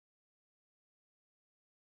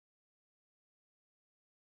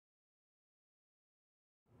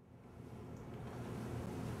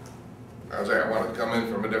How's that? I want to come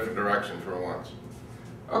in from a different direction for once.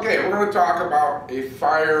 Okay, we're going to talk about a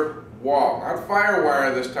firewall. Not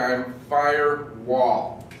firewire this time,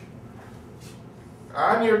 firewall.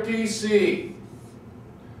 On your PC,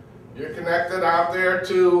 you're connected out there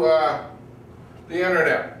to the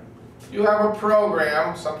internet. You have a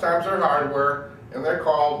program, sometimes they're hardware, and they're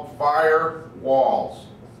called firewalls.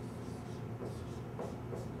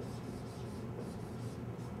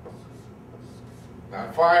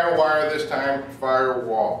 Not firewire this time,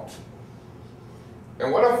 firewall.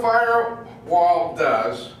 And what a firewall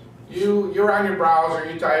does, you're on your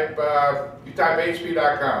browser, you type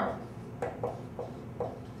hp.com.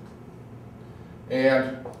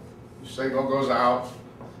 And your signal goes out,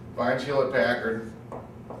 finds Hewlett-Packard,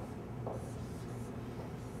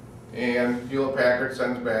 and Hewlett-Packard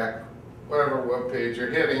sends back whatever web page you're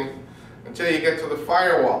hitting until you get to the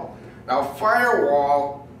firewall. Now,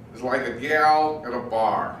 firewall is like a gal at a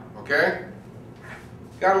bar, okay?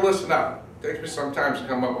 You gotta listen up. It takes me some time to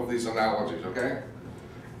come up with these analogies, okay?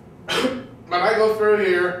 When I go through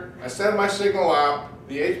here, I send my signal out,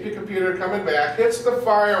 the HP computer coming back, hits the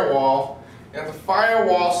firewall, and the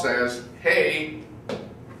firewall says, hey,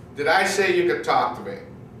 did I say you could talk to me?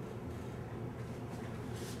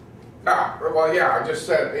 Well, yeah, I just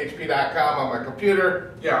said hp.com on my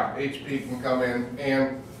computer. Yeah, HP can come in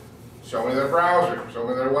and show me their browser, show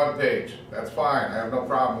me their web page. That's fine, I have no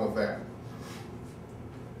problem with that.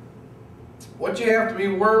 What you have to be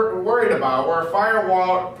worried about, where a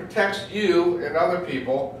firewall protects you and other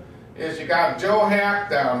people, is you got Joe Hack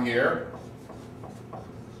down here.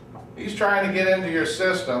 He's trying to get into your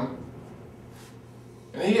system,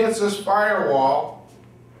 and he hits this firewall.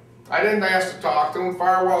 I didn't ask to talk to him.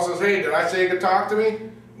 Firewall says, hey, did I say you could talk to me?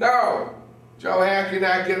 No. Joe Hack, you're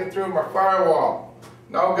not getting through my firewall.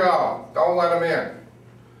 No go. Don't let him in.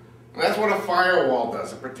 And that's what a firewall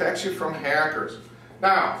does. It protects you from hackers.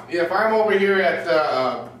 Now, if I'm over here at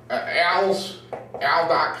al.com,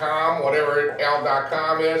 whatever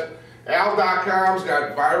al.com is, al.com's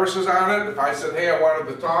got viruses on it. If I said, hey, I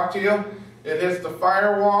wanted to talk to you, it hits the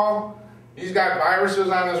firewall. He's got viruses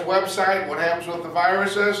on his website. What happens with the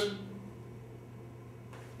viruses?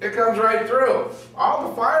 It comes right through. All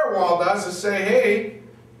the firewall does is say, hey,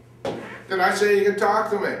 did I say you can talk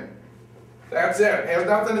to me? That's it. It has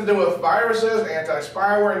nothing to do with viruses,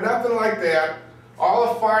 anti-spyware, nothing like that.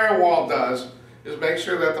 All a firewall does is make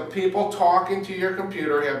sure that the people talking to your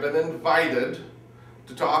computer have been invited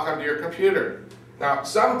to talk onto your computer. Now,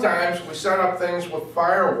 sometimes we set up things with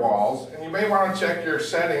firewalls, and you may want to check your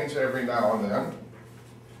settings every now and then.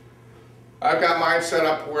 I've got mine set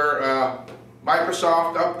up where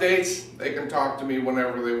Microsoft updates, they can talk to me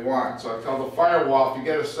whenever they want. So I tell the firewall, if you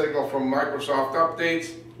get a signal from Microsoft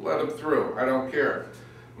updates, let them through. I don't care.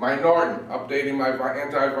 My Norton, updating my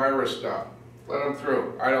antivirus stuff, let them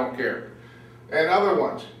through. I don't care. And other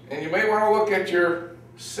ones. And you may want to look at your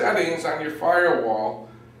settings on your firewall,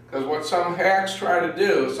 because what some hacks try to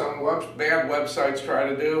do, some bad websites try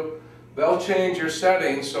to do, they'll change your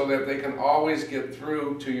settings so that they can always get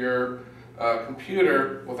through to your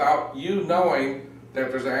computer without you knowing that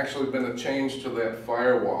there's actually been a change to that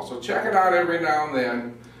firewall. So check it out every now and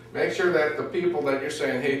then. Make sure that the people that you're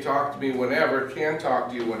saying, hey, talk to me whenever, can talk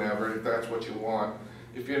to you whenever, if that's what you want.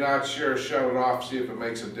 If you're not sure, shut it off, see if it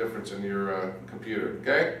makes a difference in your computer,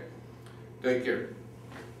 okay? Take care.